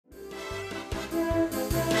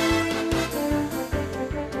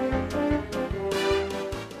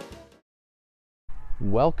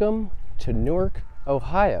Welcome to Newark,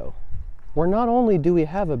 Ohio, where not only do we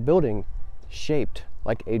have a building shaped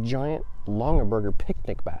like a giant Longaberger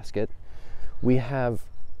picnic basket, we have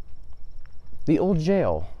the old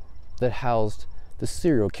jail that housed the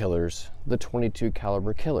serial killers, the .22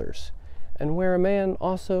 caliber killers, and where a man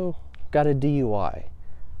also got a DUI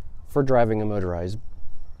for driving a motorized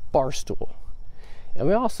bar stool. And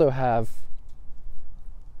we also have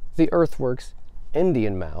the earthworks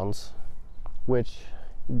Indian mounds, which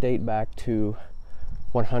date back to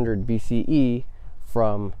 100 BCE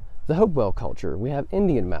from the Hopewell culture. We have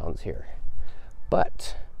Indian mounds here.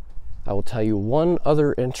 But I will tell you one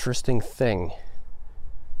other interesting thing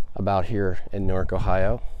about here in Newark,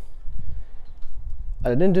 Ohio.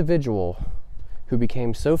 An individual who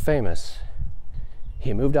became so famous,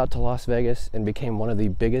 he moved out to Las Vegas and became one of the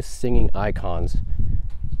biggest singing icons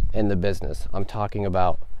in the business. I'm talking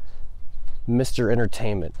about Mr.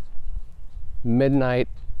 Entertainment, Midnight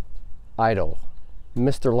Idol,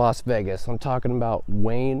 Mr. Las Vegas. I'm talking about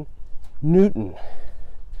Wayne Newton.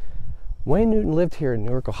 Wayne Newton lived here in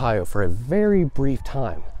Newark, Ohio for a very brief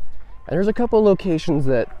time. And there's a couple of locations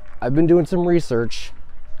that I've been doing some research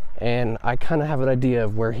and I kind of have an idea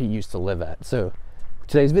of where he used to live at. So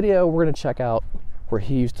today's video, we're going to check out where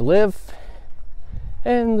he used to live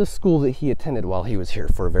and the school that he attended while he was here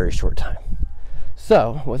for a very short time.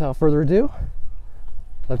 So without further ado,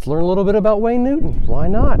 let's learn a little bit about Wayne Newton. Why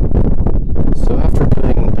not? So after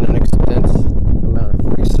doing an extensive amount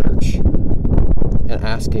of research and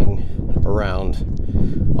asking around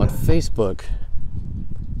on Facebook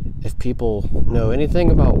if people know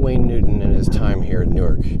anything about Wayne Newton and his time here in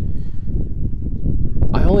Newark,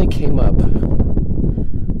 I only came up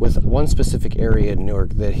with one specific area in Newark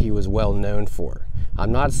that he was well known for.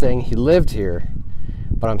 I'm not saying he lived here,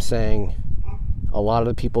 but I'm saying a lot of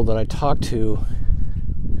the people that I talked to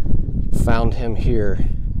found him here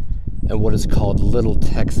in what is called Little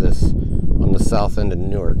Texas on the south end of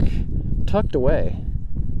Newark, tucked away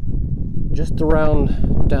just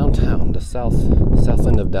around downtown, the south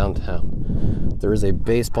end of downtown. There is a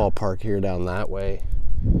baseball park here down that way.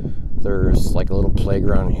 There's like a little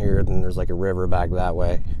playground here, then there's like a river back that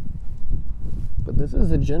way. But this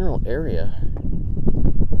is a general area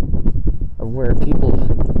of where people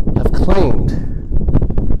have claimed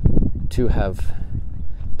to have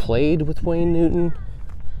played with Wayne Newton,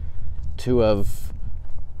 to have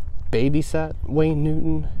babysat Wayne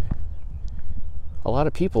Newton. A lot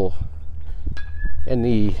of people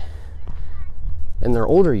in their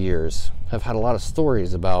older years have had a lot of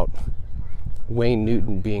stories about Wayne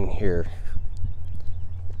Newton being here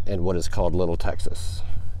in what is called Little Texas.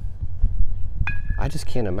 I just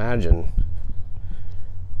can't imagine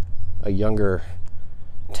a younger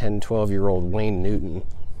 10, 12-year-old Wayne Newton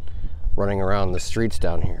running around the streets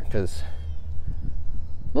down here, because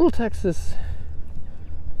Little Texas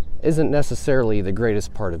isn't necessarily the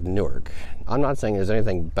greatest part of Newark. I'm not saying there's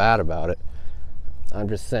anything bad about it. I'm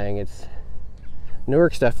just saying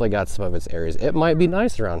Newark's definitely got some of its areas. It might be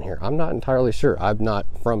nice around here. I'm not entirely sure. I'm not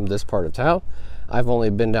from this part of town. I've only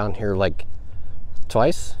been down here like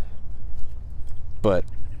twice, but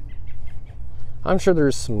I'm sure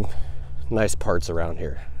there's some nice parts around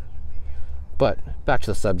here. But back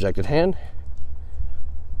to the subject at hand,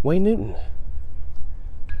 Wayne Newton.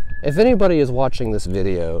 If anybody is watching this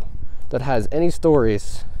video that has any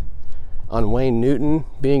stories on Wayne Newton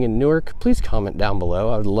being in Newark, please comment down below.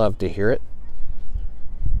 I would love to hear it.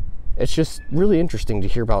 It's just really interesting to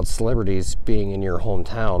hear about celebrities being in your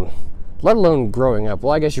hometown, let alone growing up.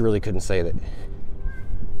 Well, I guess you really couldn't say that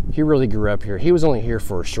he really grew up here. He was only here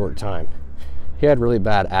for a short time. He had really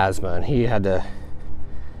bad asthma and he had to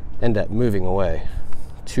end up moving away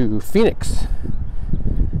to Phoenix.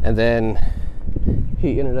 And then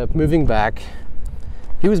he ended up moving back.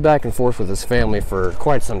 He was back and forth with his family for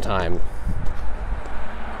quite some time.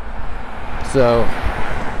 So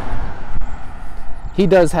he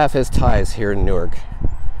does have his ties here in Newark,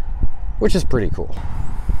 which is pretty cool.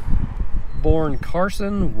 Born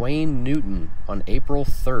Carson Wayne Newton on April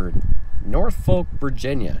 3rd, Norfolk,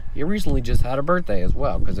 Virginia. He recently just had a birthday as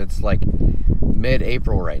well, because it's like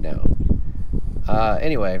mid-April right now.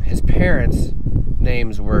 Anyway, his parents'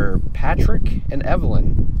 names were Patrick and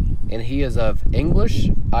Evelyn, and he is of English,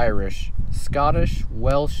 Irish, Scottish,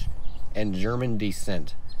 Welsh, and German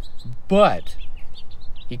descent. But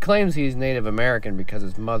he claims he's Native American because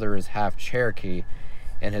his mother is half Cherokee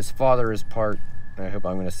and his father is part, I hope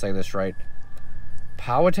I'm going to say this right,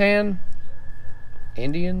 Powhatan?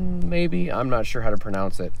 Indian, maybe? I'm not sure how to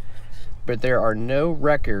pronounce it. But there are no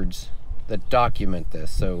records that document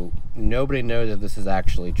this, so nobody knows if this is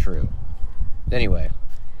actually true. Anyway,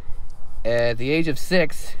 At the age of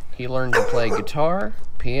 6, he learned to play guitar,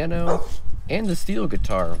 piano, and the steel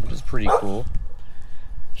guitar, which is pretty cool.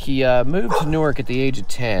 He moved to Newark at the age of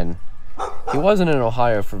 10. He wasn't in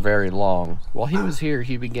Ohio for very long. While he was here,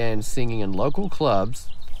 he began singing in local clubs,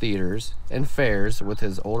 theaters, and fairs with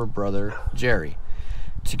his older brother, Jerry.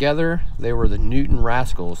 Together, they were the Newton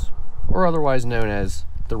Rascals, or otherwise known as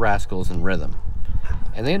the Rascals in Rhythm.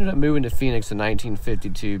 And they ended up moving to Phoenix in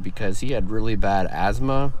 1952 because he had really bad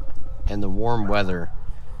asthma, and the warm weather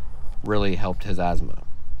really helped his asthma.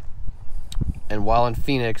 And while in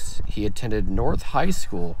Phoenix, he attended North High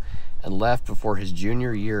School and left before his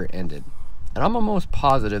junior year ended. And I'm almost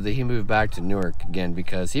positive that he moved back to Newark again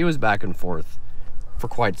because he was back and forth for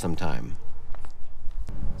quite some time.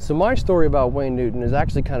 So my story about Wayne Newton is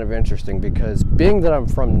actually kind of interesting because being that I'm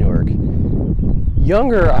from Newark,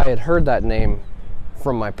 younger I had heard that name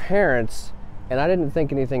from my parents, and I didn't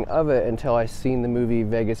think anything of it until I seen the movie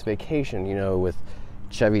Vegas Vacation, you know, with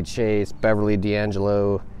Chevy Chase, Beverly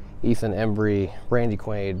D'Angelo, Ethan Embry, Randy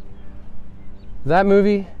Quaid. That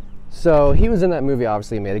movie, so he was in that movie,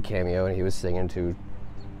 obviously made a cameo, and he was singing to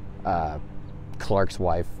Clark's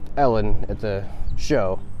wife, Ellen, at the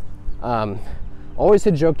show. Always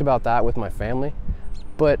had joked about that with my family,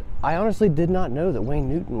 but I honestly did not know that Wayne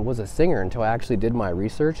Newton was a singer until I actually did my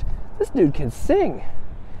research. This dude can sing,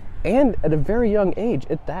 and at a very young age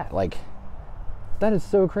at that. Like, that is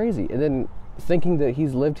so crazy. And then thinking that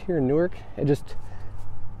he's lived here in Newark, it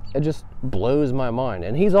just blows my mind.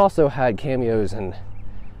 And he's also had cameos in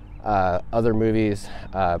other movies,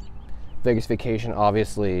 Vegas Vacation,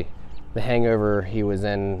 obviously, The Hangover. He was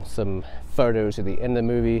in some photos at the end of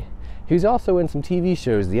the movie. He was also in some TV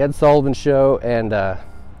shows, The Ed Sullivan Show and The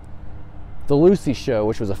Lucy Show,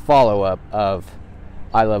 which was a follow-up of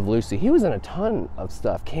I Love Lucy. He was in a ton of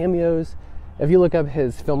stuff, cameos. If you look up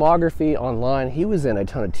his filmography online, he was in a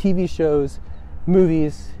ton of TV shows,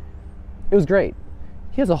 movies. It was great.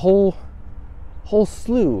 He has a whole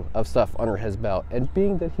slew of stuff under his belt, and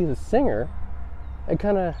being that he's a singer, it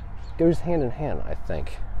kind of goes hand in hand, I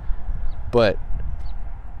think. But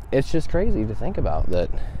it's just crazy to think about that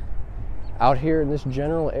out here in this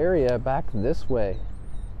general area back this way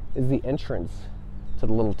is the entrance to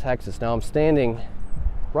the Little Texas. Now I'm standing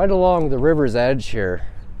right along the river's edge here,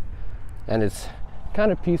 and it's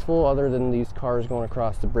kind of peaceful other than these cars going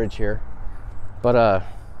across the bridge here. But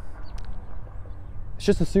it's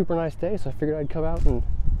just a super nice day, so I figured I'd come out and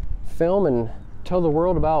film and tell the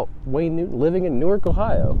world about Wayne Newton living in Newark,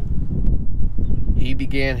 Ohio. He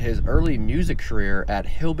began his early music career at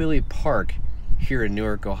Hillbilly Park here in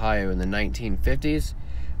Newark, Ohio in the 1950s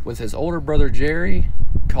with his older brother Jerry,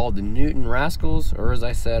 called the Newton Rascals, or as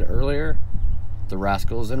I said earlier, the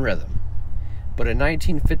Rascals in Rhythm. But in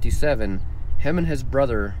 1957, him and his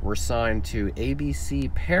brother were signed to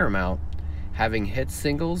ABC Paramount, having hit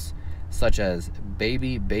singles such as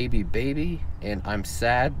Baby, Baby, Baby, and I'm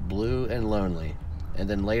Sad, Blue, and Lonely. And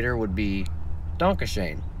then later would be Danke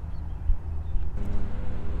Schoen.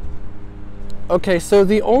 Okay, so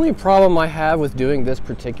the only problem I have with doing this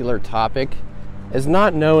particular topic is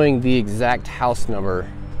not knowing the exact house number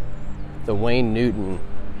that Wayne Newton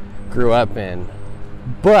grew up in.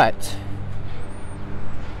 But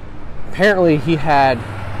apparently he had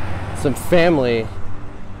some family,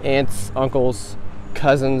 aunts, uncles,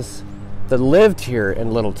 cousins that lived here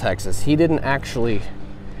in Little Texas. He didn't actually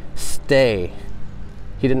stay.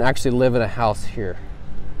 He didn't actually live in a house here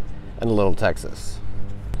in Little Texas.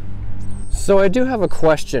 So I do have a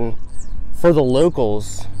question for the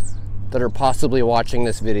locals that are possibly watching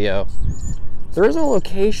this video. There is a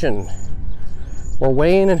location where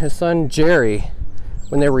Wayne and his son Jerry,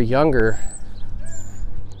 when they were younger,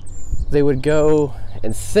 they would go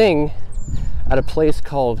and sing at a place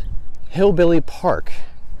called Hillbilly Park.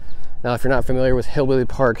 Now, if you're not familiar with Hillbilly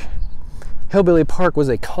Park was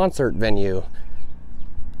a concert venue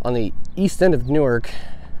on the east end of Newark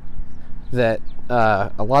that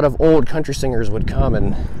a lot of old country singers would come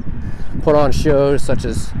and put on shows such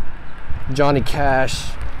as Johnny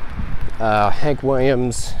Cash, Hank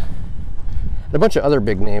Williams, and a bunch of other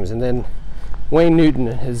big names. And then Wayne Newton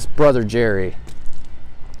and his brother Jerry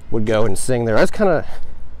would go and sing there. That's kind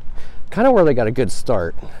of where they got a good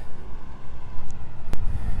start.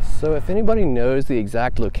 So if anybody knows the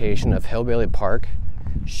exact location of Hillbilly Park,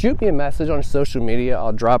 shoot me a message on social media.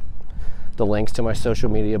 I'll drop the links to my social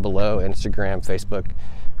media below, Instagram, Facebook,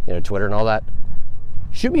 Twitter and all that.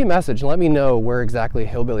 Shoot me a message and let me know where exactly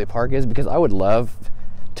Hillbilly Park is, because I would love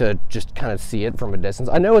to just kind of see it from a distance.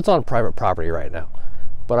 I know it's on private property right now,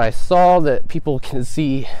 but I saw that people can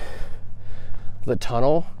see the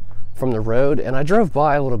tunnel from the road, and I drove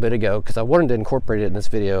by a little bit ago because I wanted to incorporate it in this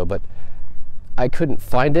video, but I couldn't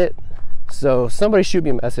find it. So somebody shoot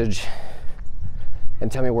me a message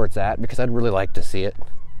and tell me where it's at, because I'd really like to see it.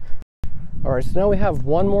 All right, so now we have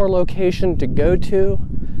one more location to go to.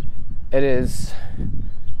 It is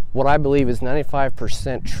what I believe is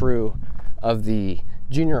 95% true of the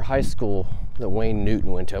junior high school that Wayne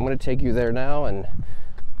Newton went to. I'm going to take you there now and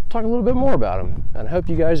talk a little bit more about him. And I hope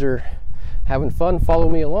you guys are having fun. Follow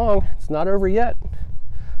me along. It's not over yet.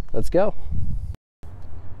 Let's go.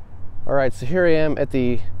 All right, so here I am at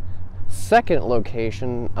the second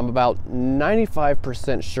location. I'm about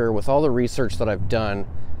 95% sure, with all the research that I've done,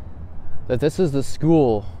 that this is the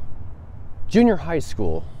school, junior high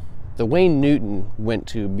school, that Wayne Newton went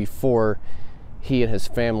to before he and his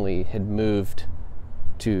family had moved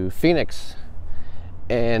to Phoenix.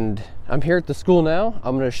 And I'm here at the school now.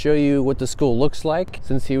 I'm going to show you what the school looks like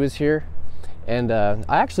since he was here. And I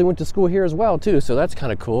actually went to school here as well too, so that's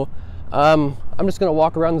kind of cool. I'm just going to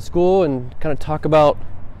walk around the school and kind of talk about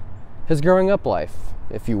his growing up life,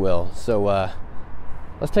 if you will. So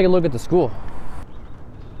let's take a look at the school.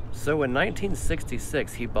 So in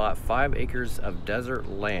 1966, he bought 5 acres of desert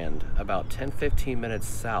land about 10-15 minutes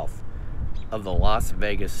south of the Las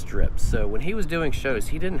Vegas Strip. So when he was doing shows,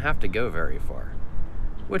 he didn't have to go very far,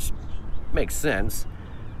 which makes sense.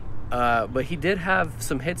 But he did have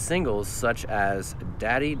some hit singles such as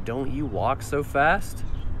Daddy, Don't You Walk So Fast,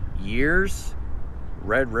 Years,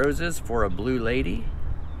 Red Roses for a Blue Lady,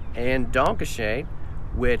 and Danke Schoen,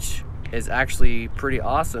 which is actually pretty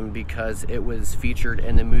awesome because it was featured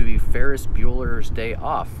in the movie Ferris Bueller's Day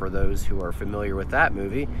Off. For those who are familiar with that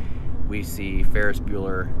movie, we see Ferris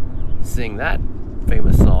Bueller sing that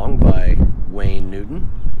famous song by Wayne Newton.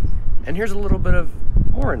 And here's a little bit of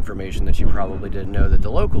more information that you probably didn't know that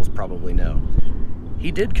the locals probably know.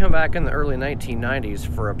 He did come back in the early 1990s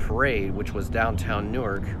for a parade which was downtown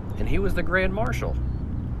Newark, and he was the Grand Marshal.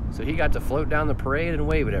 So he got to float down the parade and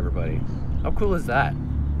wave at everybody. How cool is that?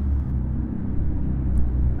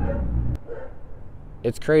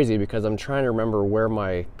 It's crazy because I'm trying to remember where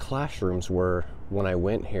my classrooms were when I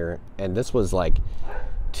went here, and this was like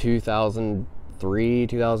 2003,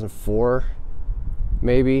 2004,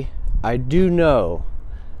 maybe. I do know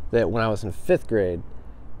that when I was in 5th grade,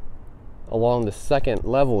 along the 2nd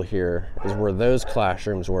level here is where those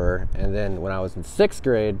classrooms were, and then when I was in 6th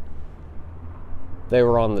grade, they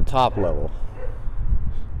were on the top level.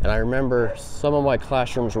 And I remember some of my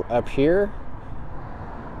classrooms were up here,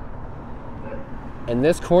 in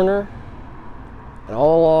this corner, and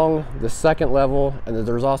all along the 2nd level, and then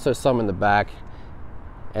there was also some in the back.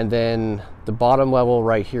 And then the bottom level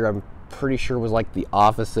right here, I'm pretty sure was like the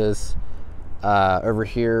offices. Over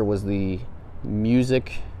here was the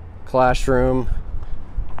music classroom,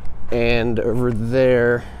 and over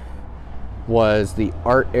there was the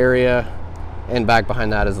art area, and back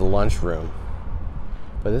behind that is the lunchroom.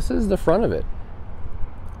 But this is the front of it.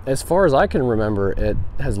 As far as I can remember, it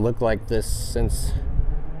has looked like this since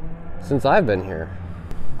I've been here.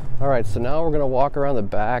 All right, so now we're gonna walk around the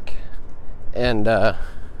back and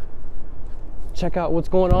check out what's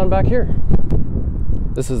going on back here.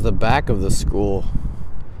 This is the back of the school,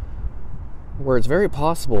 where it's very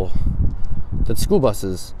possible that school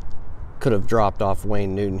buses could have dropped off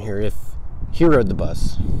Wayne Newton here if he rode the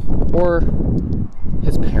bus, or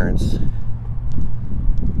his parents.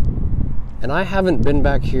 And I haven't been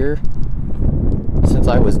back here since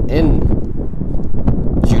I was in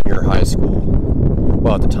junior high school.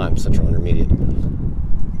 Well, at the time, Central Intermediate.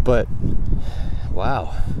 But,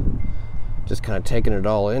 wow. Just kind of taking it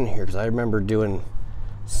all in here, because I remember doing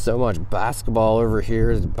so much basketball over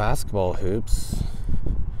here, basketball hoops.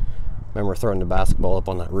 Remember throwing the basketball up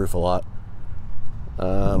on that roof a lot.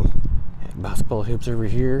 Basketball hoops over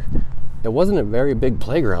here. It wasn't a very big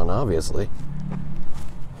playground, obviously.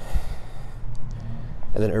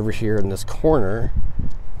 And then over here in this corner,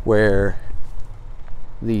 where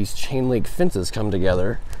these chain link fences come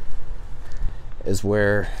together, is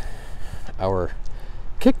where our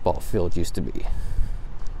kickball field used to be.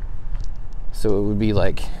 So it would be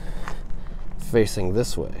like facing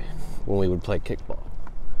this way when we would play kickball.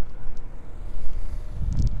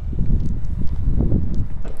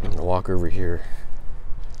 I'm gonna walk over here.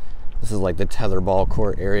 This is like the tetherball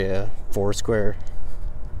court area, Foursquare.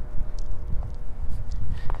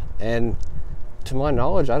 And to my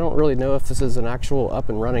knowledge, I don't really know if this is an actual up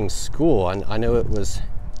and running school. I know it was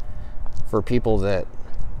for people that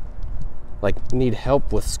like need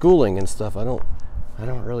help with schooling and stuff. I don't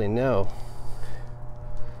really know.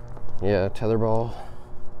 Yeah, tetherball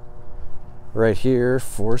right here,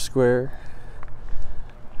 Foursquare.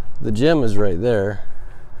 The gym is right there.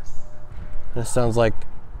 And it sounds like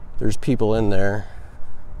there's people in there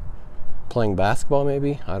playing basketball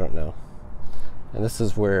maybe, I don't know. And this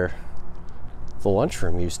is where the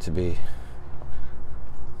lunchroom used to be.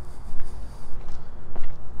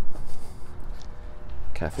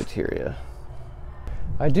 Cafeteria.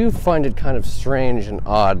 I do find it kind of strange and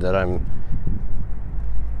odd that I'm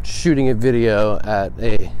shooting a video at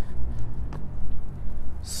a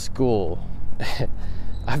school.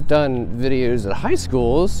 I've done videos at high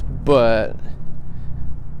schools, but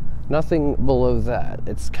nothing below that.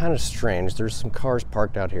 It's kind of strange. There's some cars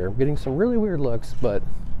parked out here. I'm getting some really weird looks, but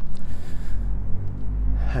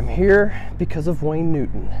I'm here because of Wayne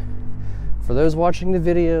Newton. For those watching the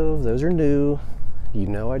video, those are new. You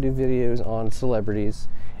know I do videos on celebrities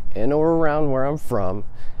in or around where I'm from,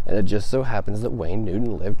 and it just so happens that Wayne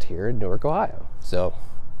Newton lived here in Newark, Ohio. So,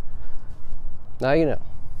 now you know.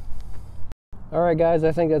 Alright guys,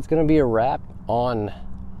 I think that's going to be a wrap on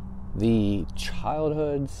the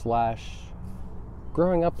childhood /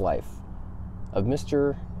 growing up life of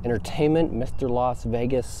Mr. Entertainment, Mr. Las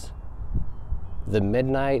Vegas, the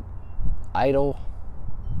Midnight Idol,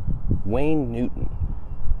 Wayne Newton.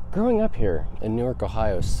 Growing up here in Newark,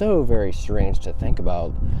 Ohio is so very strange to think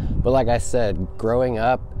about. But like I said, growing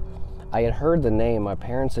up, I had heard the name. My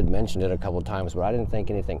parents had mentioned it a couple times, but I didn't think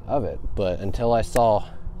anything of it. But until I saw,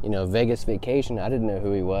 you know, Vegas Vacation, I didn't know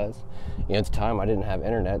who he was. You know, at the time, I didn't have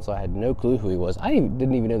internet, so I had no clue who he was. I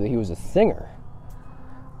didn't even know that he was a singer.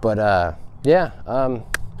 But yeah,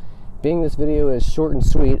 being this video is short and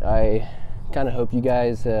sweet, I kind of hope you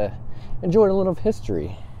guys enjoyed a little of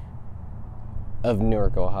history of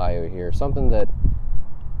Newark, Ohio here. Something that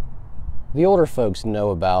the older folks know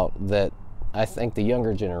about that I think the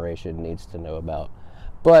younger generation needs to know about.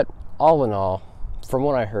 But all in all, from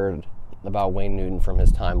what I heard about Wayne Newton from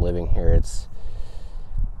his time living here, it's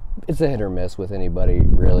a hit or miss with anybody,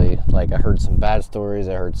 really. Like, I heard some bad stories,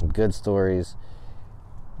 I heard some good stories.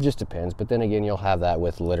 Just depends. But then again, you'll have that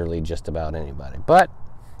with literally just about anybody. But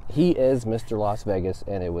he is Mr. Las Vegas,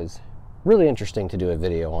 and it was really interesting to do a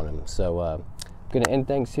video on him. So I'm going to end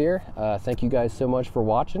things here. Thank you guys so much for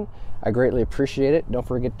watching. I greatly appreciate it. Don't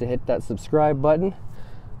forget to hit that subscribe button,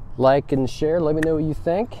 like and share. Let me know what you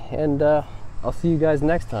think, and I'll see you guys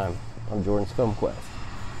next time on Jordan's Film Quest.